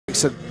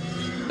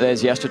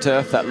there's the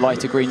AstroTurf, that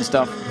lighter green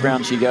stuff.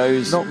 Round she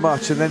goes. Not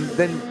much, and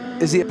then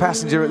is he a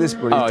passenger at this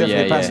point? He's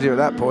definitely a passenger at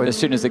that point. As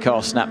soon as the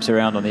car snaps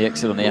around on the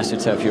exit on the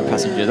AstroTurf, you're a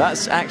passenger.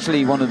 That's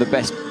actually one of the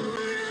best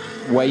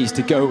ways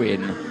to go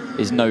in,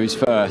 is nose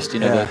first. You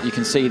know, you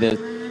can see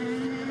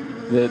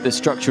the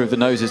structure of the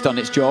nose has done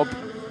its job.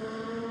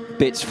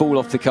 Bits fall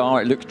off the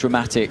car, it looks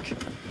dramatic.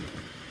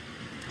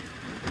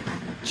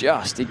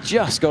 It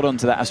just got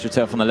onto that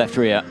AstroTurf on the left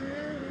rear.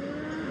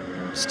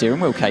 Steering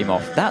wheel came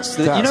off.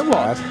 You know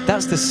what?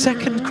 That's the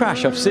second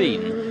crash I've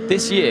seen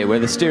this year where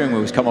the steering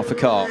wheel's come off a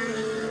car.